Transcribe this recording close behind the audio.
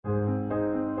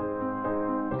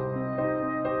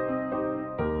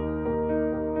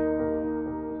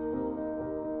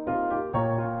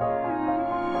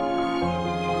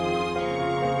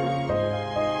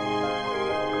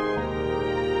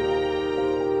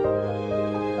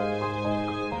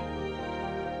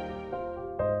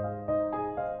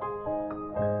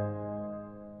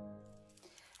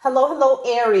Hello, hello,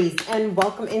 Aries, and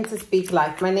welcome into Speak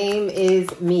Life. My name is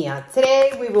Mia.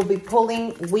 Today, we will be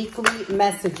pulling weekly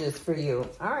messages for you.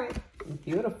 All right,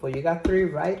 beautiful. You got 3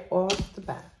 right off the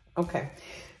bat. Okay,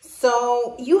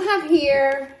 so you have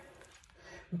here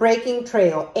breaking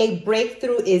trail. A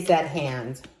breakthrough is at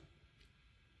hand.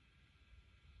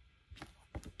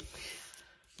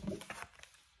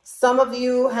 Some of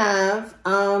you have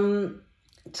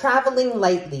traveling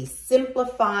lightly.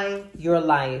 Simplify your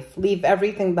life. Leave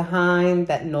everything behind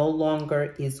that no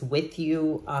longer is with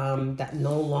you, that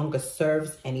no longer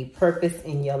serves any purpose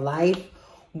in your life.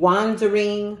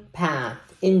 Wandering path.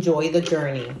 Enjoy the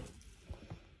journey.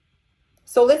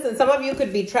 So listen, some of you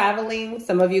could be traveling.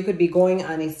 Some of you could be going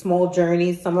on a small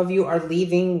journey. Some of you are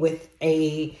leaving with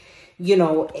a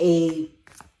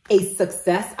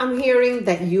success. I'm hearing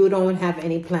that you don't have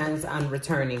any plans on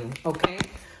returning. Okay.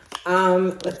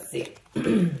 Let's see.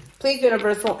 Please,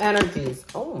 universal energies.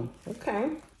 Oh, okay.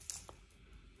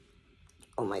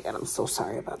 Oh my God, I'm so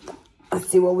sorry about that. Let's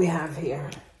see what we have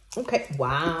here. Okay.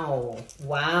 Wow.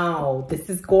 Wow. This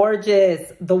is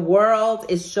gorgeous. The world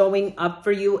is showing up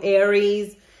for you,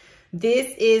 Aries.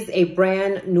 This is a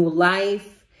brand new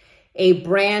life, a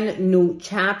brand new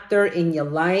chapter in your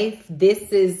life.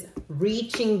 This is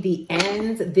reaching the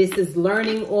end. This is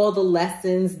learning all the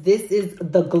lessons. This is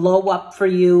the glow up for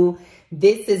you.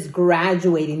 This is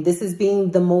graduating. This is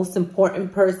being the most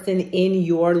important person in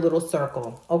your little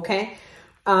circle. Okay.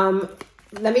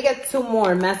 Let me get 2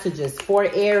 more messages for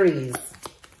Aries.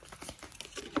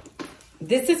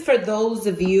 This is for those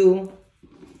of you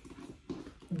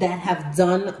that have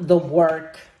done the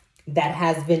work that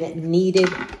has been needed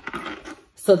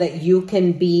so that you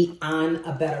can be on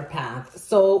a better path.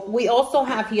 So we also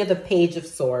have here the Page of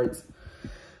Swords.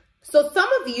 So some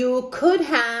of you could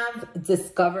have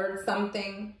discovered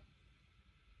something.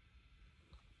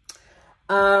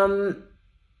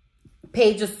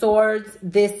 Page of Swords,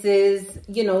 this is,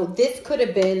 this could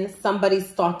have been somebody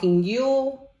stalking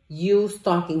you, you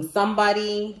stalking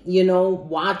somebody,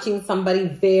 watching somebody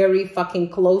very fucking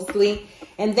closely.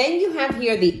 And then you have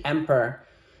here the Emperor.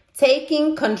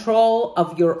 Taking control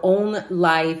of your own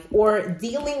life or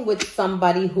dealing with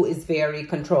somebody who is very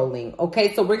controlling.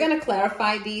 Okay, so we're going to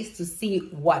clarify these to see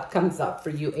what comes up for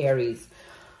you, Aries.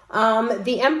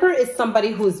 The Emperor is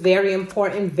somebody who's very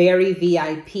important, very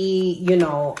VIP,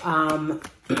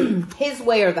 his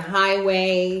way or the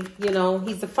highway,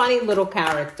 he's a funny little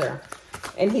character.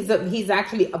 And he's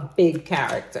actually a big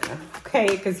character, okay,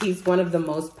 because he's one of the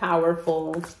most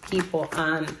powerful people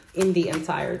in the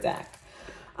entire deck.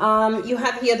 You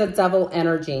have here the Devil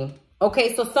energy.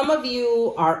 Okay, so some of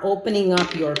you are opening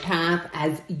up your path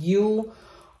as you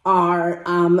are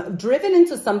driven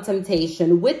into some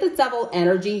temptation. With the Devil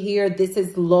energy here, this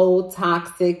is low,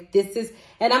 toxic.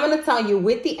 And I'm going to tell you,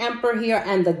 with the Emperor here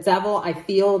and the Devil, I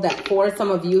feel that for some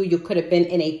of you, you could have been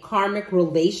in a karmic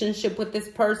relationship with this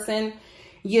person,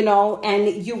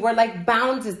 and you were like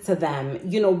bounded to them,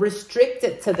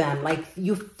 restricted to them. Like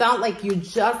you felt like you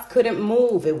just couldn't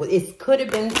move. It could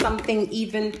have been something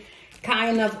even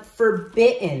kind of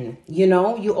forbidden,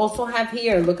 You also have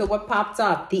here, look at what popped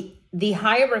up, the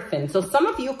Hierophant. So some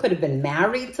of you could have been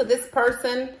married to this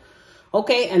person.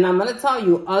 Okay. And I'm going to tell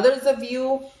you, others of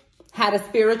you had a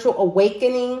spiritual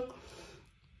awakening,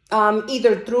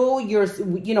 either through your,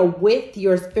 with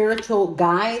your spiritual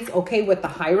guides. Okay. With the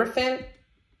Hierophant.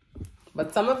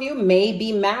 But some of you may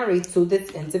be married to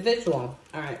this individual.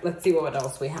 All right, let's see what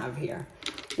else we have here.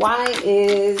 Why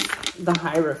is the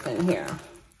Hierophant here?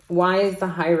 Why is the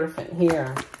Hierophant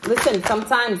here? Listen,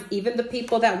 sometimes even the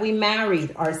people that we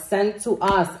married are sent to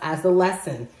us as a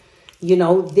lesson.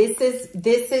 This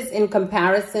is in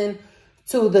comparison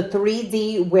to the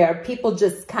 3D where people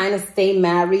just kind of stay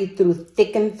married through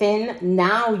thick and thin.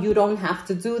 Now you don't have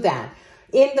to do that.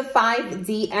 In the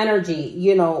 5D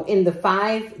energy, in the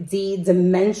 5D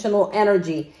dimensional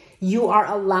energy, you are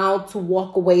allowed to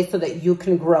walk away so that you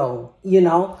can grow,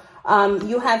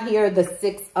 You have here the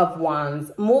 6 of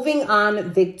Wands, moving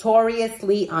on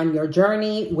victoriously on your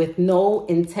journey with no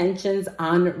intentions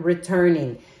on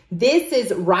returning. This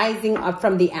is rising up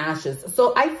from the ashes.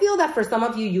 So I feel that for some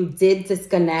of you, you did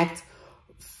disconnect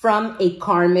from a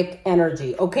karmic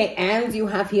energy, okay? And you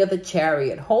have here the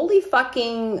Chariot. Holy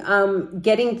fucking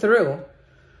getting through.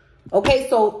 Okay,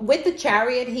 so with the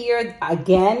Chariot here,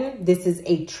 again, this is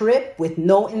a trip with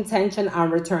no intention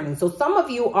on returning. So some of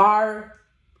you are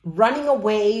running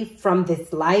away from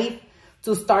this life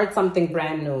to start something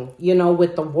brand new,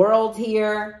 with the World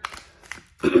here,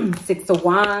 6 of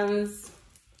Wands,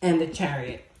 and the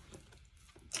Chariot.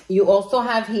 You also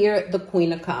have here the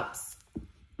Queen of Cups.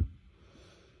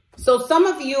 So some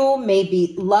of you may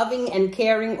be loving and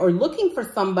caring or looking for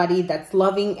somebody that's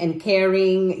loving and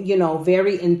caring, you know,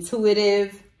 very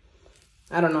intuitive.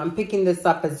 I don't know. I'm picking this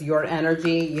up as your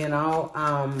energy, you know.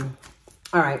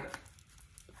 All right.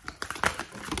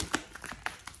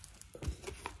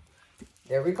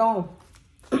 There we go.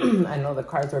 I know the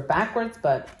cards are backwards,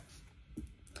 but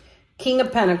King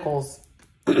of Pentacles.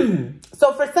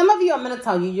 So for some of you, I'm going to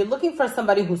tell you, you're looking for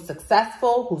somebody who's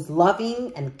successful, who's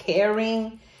loving and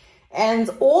caring. And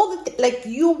all the, like,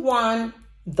 you want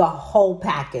the whole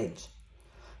package.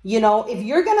 You know, if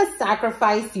you're going to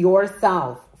sacrifice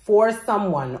yourself for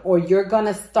someone, or you're going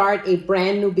to start a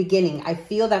brand new beginning, I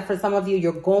feel that for some of you,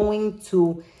 you're going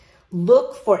to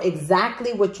look for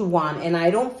exactly what you want. And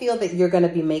I don't feel that you're going to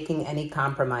be making any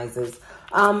compromises.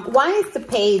 Why is the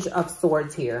Page of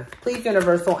Swords here? Please,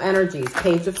 universal energies.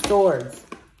 Page of Swords.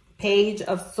 Page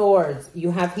of Swords.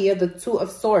 You have here the Two of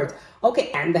Swords.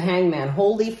 Okay, and the Hangman.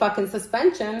 Holy fucking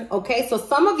suspension. Okay, so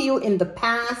some of you in the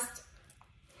past,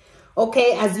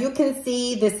 okay, as you can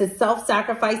see, this is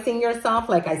self-sacrificing yourself,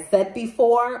 like I said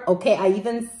before. Okay, I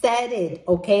even said it,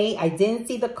 okay? I didn't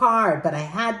see the card, but I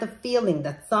had the feeling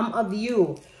that some of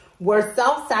you were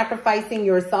self-sacrificing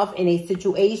yourself in a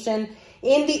situation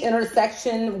in the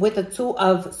intersection with the Two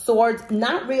of Swords,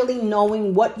 not really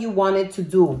knowing what you wanted to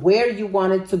do, where you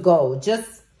wanted to go,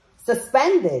 just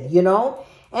suspended, you know?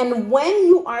 And when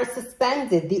you are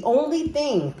suspended, the only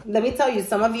thing, let me tell you,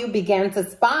 some of you began to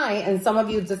spy and some of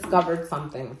you discovered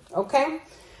something, okay?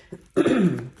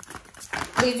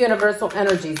 Please, universal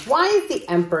energies. Why is the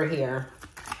Emperor here?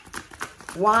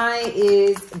 Why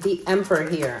is the Emperor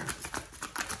here?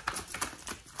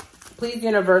 Please,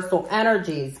 universal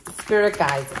energies, spirit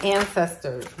guides,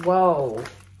 ancestors. Whoa.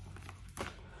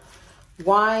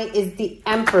 Why is the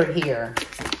Emperor here?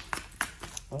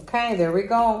 Okay, there we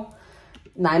go.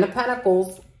 Nine of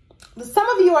Pentacles. Some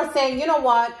of you are saying, you know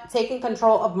what? Taking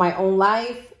control of my own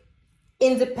life.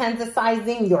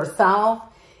 Independentizing yourself.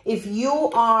 If you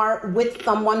are with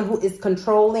someone who is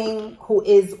controlling, who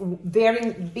is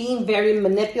being very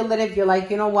manipulative, you're like,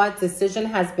 you know what? Decision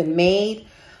has been made.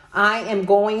 I am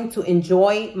going to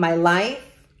enjoy my life.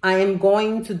 I am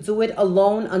going to do it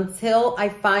alone until I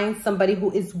find somebody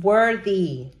who is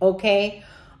worthy, okay,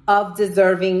 of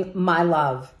deserving my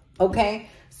love, okay?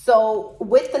 So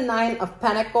with the Nine of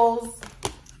Pentacles,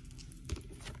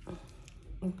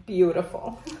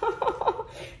 beautiful.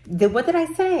 What did I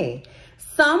say?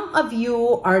 Some of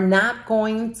you are not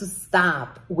going to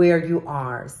stop where you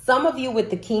are. Some of you with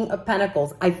the King of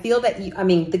Pentacles, I feel that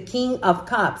the King of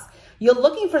Cups, you're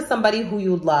looking for somebody who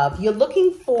you love. You're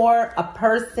looking for a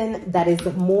person that is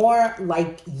more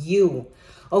like you,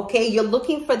 okay? You're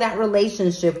looking for that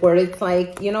relationship where it's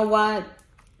like, you know what?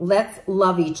 Let's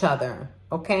love each other.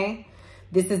 Okay,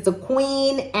 this is the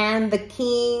Queen and the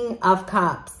King of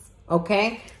Cups,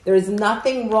 okay? There is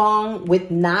nothing wrong with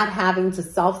not having to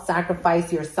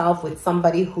self-sacrifice yourself with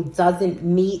somebody who doesn't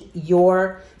meet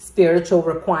your spiritual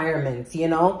requirements, you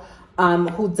know,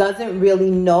 who doesn't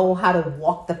really know how to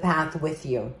walk the path with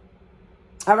you,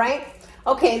 all right?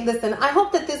 Okay, listen, I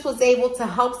hope that this was able to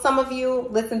help some of you.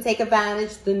 Listen, take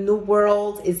advantage. The new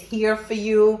world is here for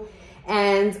you.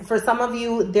 And for some of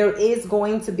you, there is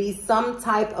going to be some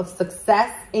type of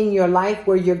success in your life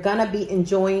where you're going to be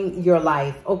enjoying your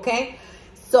life, okay?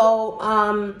 So,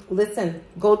 listen,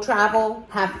 go travel,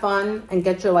 have fun, and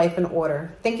get your life in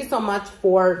order. Thank you so much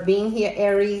for being here,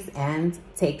 Aries, and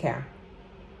take care.